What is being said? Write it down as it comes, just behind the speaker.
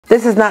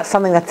This is not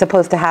something that's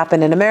supposed to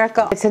happen in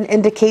America. It's an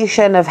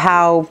indication of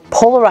how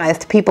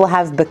polarized people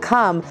have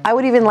become. I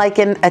would even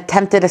liken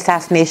attempted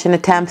assassination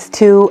attempts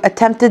to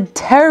attempted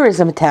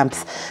terrorism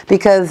attempts,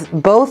 because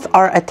both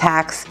are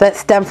attacks that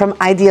stem from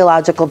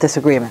ideological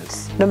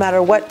disagreements. No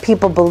matter what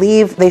people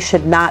believe, they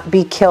should not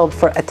be killed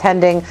for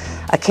attending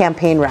a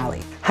campaign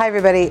rally. Hi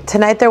everybody.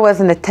 Tonight there was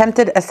an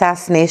attempted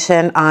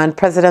assassination on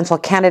presidential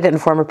candidate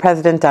and former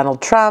President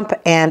Donald Trump,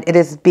 and it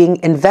is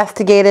being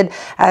investigated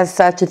as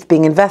such. It's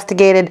being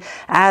investigated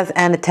as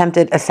an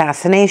attempted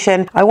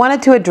assassination. I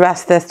wanted to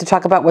address this to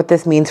talk about what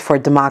this means for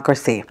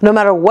democracy. No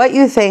matter what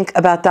you think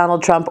about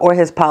Donald Trump or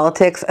his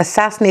politics,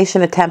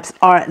 assassination attempts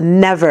are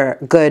never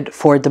good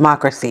for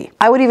democracy.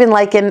 I would even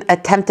liken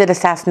attempted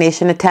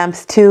assassination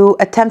attempts to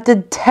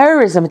attempted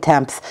terrorism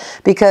attempts,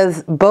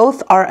 because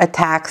both are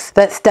attacks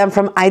that stem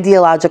from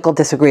ideological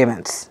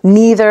disagreements.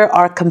 Neither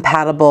are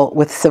compatible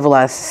with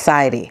civilized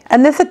society.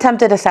 And this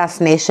attempted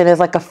assassination is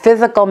like a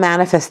physical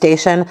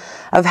manifestation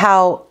of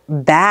how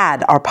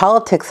bad our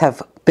politics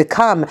have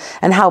become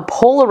and how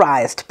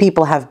polarized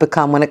people have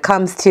become when it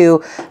comes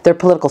to their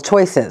political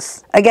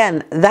choices.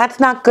 Again, that's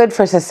not good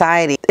for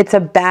society. It's a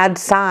bad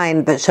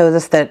sign that shows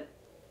us that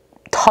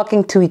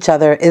talking to each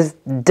other is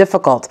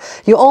difficult.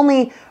 You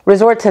only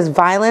resort to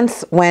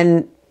violence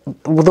when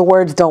the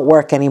words don't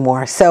work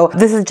anymore. So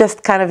this is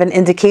just kind of an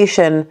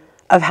indication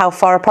of how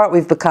far apart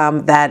we've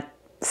become, that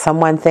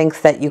someone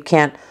thinks that you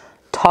can't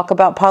talk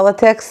about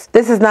politics.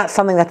 This is not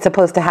something that's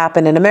supposed to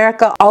happen in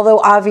America, although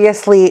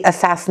obviously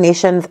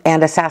assassinations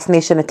and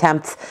assassination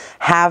attempts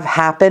have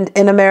happened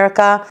in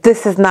America.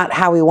 This is not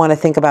how we want to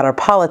think about our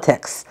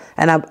politics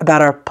and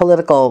about our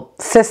political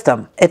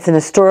system. It's an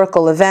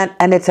historical event,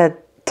 and it's a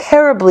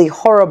terribly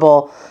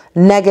horrible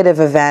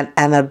negative event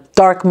and a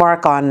dark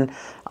mark on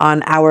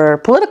our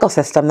political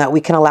system that we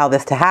can allow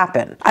this to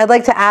happen. I'd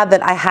like to add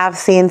that I have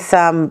seen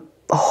some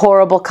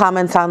horrible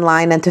comments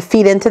online, and to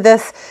feed into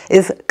this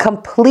is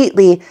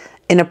completely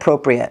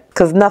inappropriate,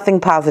 because nothing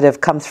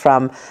positive comes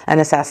from an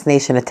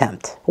assassination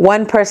attempt.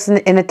 One person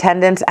in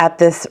attendance at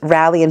this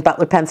rally in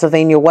Butler,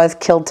 Pennsylvania was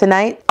killed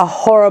tonight. A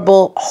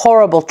horrible,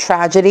 horrible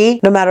tragedy.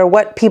 No matter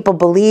what people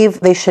believe,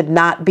 they should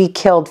not be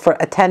killed for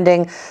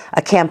attending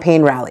a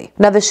campaign rally.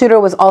 Now, the shooter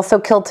was also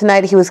killed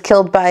tonight. He was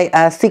killed by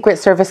a Secret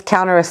Service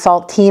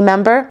counter-assault team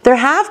member. There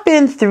have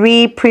been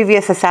 3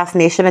 previous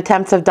assassination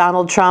attempts of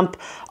Donald Trump.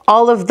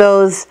 All of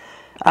those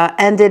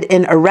ended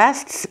in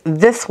arrests.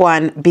 This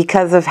one,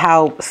 because of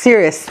how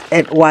serious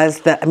it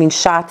was,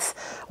 shots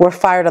were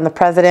fired on the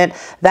president.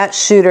 That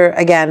shooter,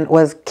 again,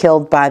 was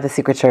killed by the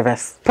Secret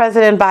Service.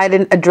 President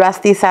Biden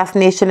addressed the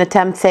assassination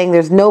attempt, saying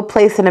there's no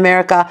place in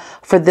America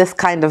for this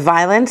kind of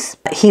violence.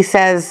 He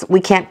says we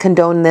can't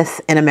condone this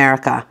in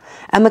America.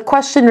 And the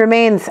question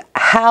remains,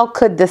 how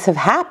could this have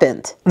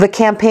happened? The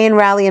campaign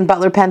rally in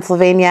Butler,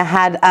 Pennsylvania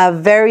had a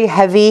very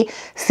heavy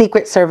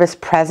Secret Service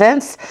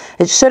presence.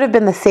 It should have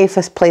been the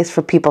safest place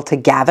for people to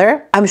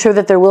gather. I'm sure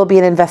that there will be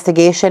an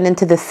investigation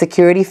into this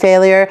security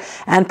failure,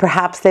 and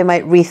perhaps they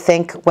might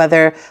rethink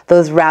whether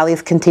those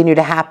rallies continue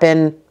to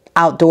happen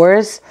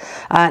outdoors.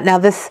 Now,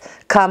 this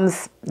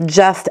comes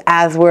just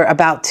as we're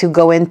about to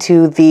go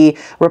into the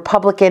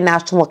Republican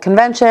National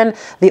Convention.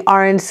 The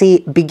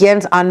RNC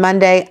begins on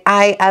Monday.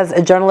 I, as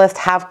a journalist,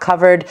 have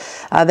covered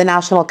the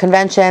national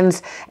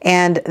conventions,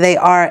 and they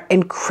are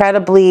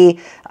incredibly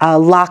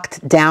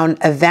locked down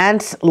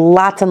events.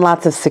 Lots and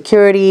lots of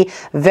security,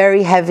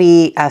 very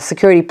heavy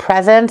security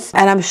presence.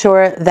 And I'm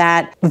sure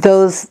that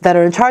those that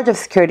are in charge of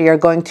security are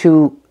going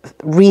to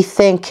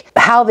rethink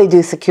how they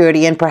do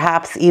security, and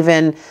perhaps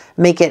even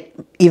make it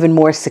even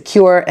more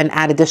secure and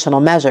add additional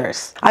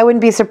measures. I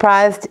wouldn't be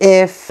surprised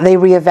if they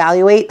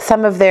reevaluate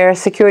some of their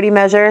security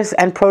measures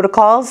and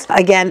protocols.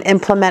 Again,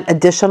 implement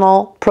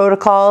additional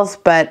protocols,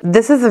 but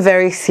this is a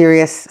very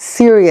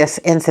serious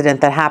incident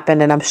that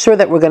happened, and I'm sure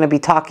that we're going to be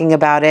talking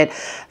about it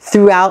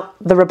throughout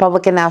the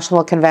Republican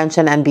National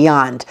Convention and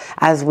beyond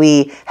as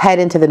we head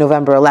into the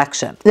November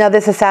election. Now,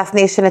 this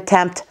assassination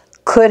attempt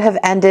could have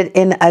ended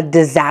in a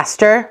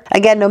disaster.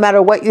 Again, no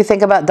matter what you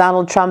think about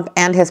Donald Trump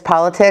and his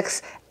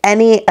politics,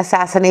 any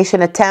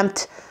assassination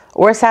attempt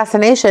or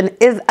assassination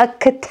is a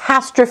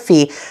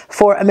catastrophe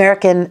for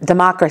American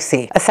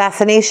democracy.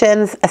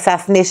 Assassinations,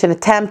 assassination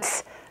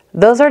attempts,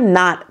 those are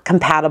not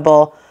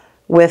compatible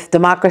with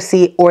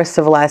democracy or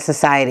civilized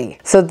society.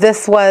 So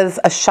this was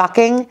a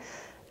shocking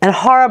and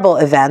horrible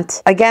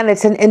event. Again,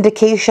 it's an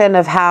indication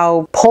of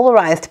how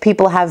polarized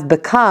people have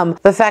become.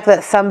 The fact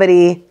that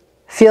somebody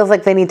feels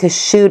like they need to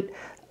shoot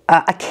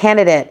a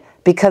candidate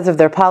because of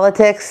their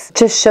politics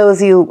just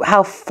shows you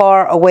how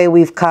far away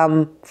we've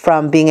come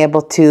from being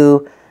able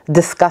to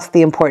discuss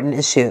the important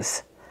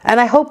issues. And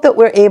I hope that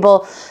we're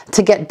able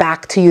to get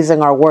back to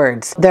using our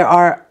words. There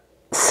are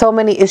so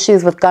many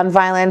issues with gun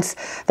violence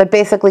that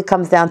basically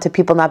comes down to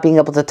people not being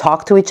able to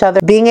talk to each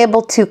other. Being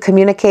able to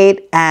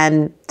communicate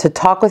and to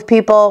talk with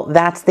people,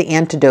 that's the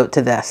antidote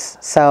to this.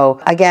 So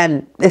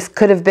again, this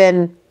could have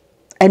been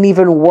an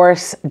even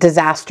worse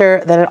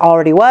disaster than it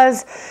already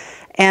was.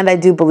 And I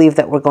do believe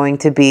that we're going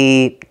to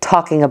be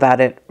talking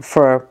about it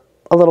for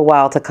a little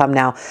while to come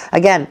now.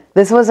 Again,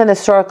 this was an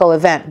historical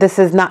event. This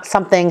is not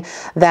something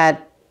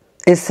that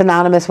is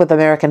synonymous with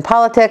American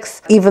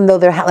politics, even though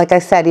like I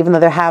said, even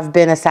though there have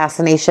been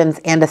assassinations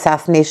and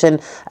assassination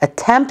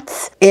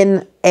attempts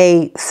in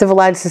a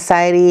civilized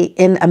society,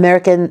 in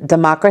American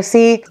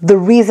democracy. The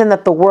reason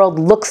that the world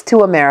looks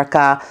to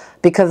America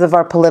because of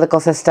our political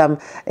system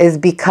is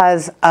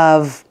because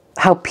of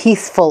how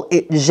peaceful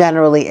it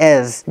generally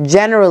is.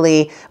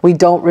 Generally, we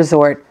don't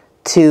resort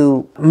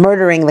to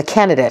murdering the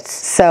candidates.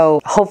 So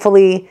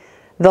hopefully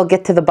they'll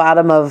get to the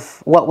bottom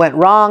of what went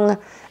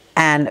wrong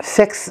and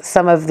fix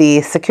some of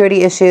the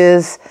security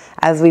issues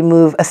as we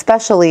move,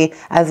 especially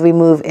as we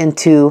move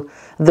into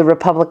the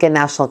Republican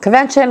National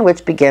Convention,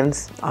 which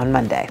begins on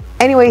Monday.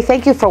 Anyway,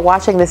 thank you for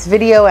watching this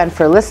video and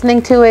for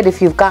listening to it.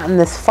 If you've gotten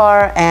this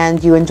far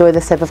and you enjoy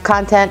this type of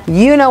content,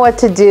 you know what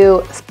to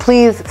do.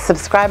 Please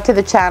subscribe to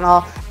the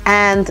channel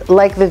and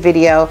like the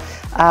video.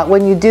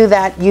 When you do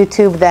that,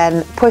 YouTube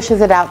then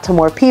pushes it out to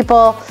more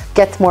people,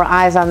 gets more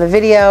eyes on the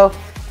video,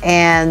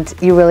 and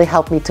you really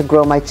help me to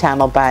grow my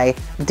channel by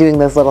doing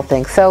those little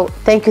things. So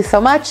thank you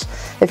so much.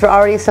 If you're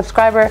already a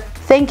subscriber,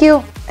 thank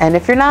you. And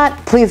if you're not,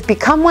 please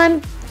become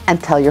one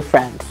and tell your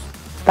friends.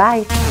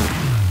 Bye.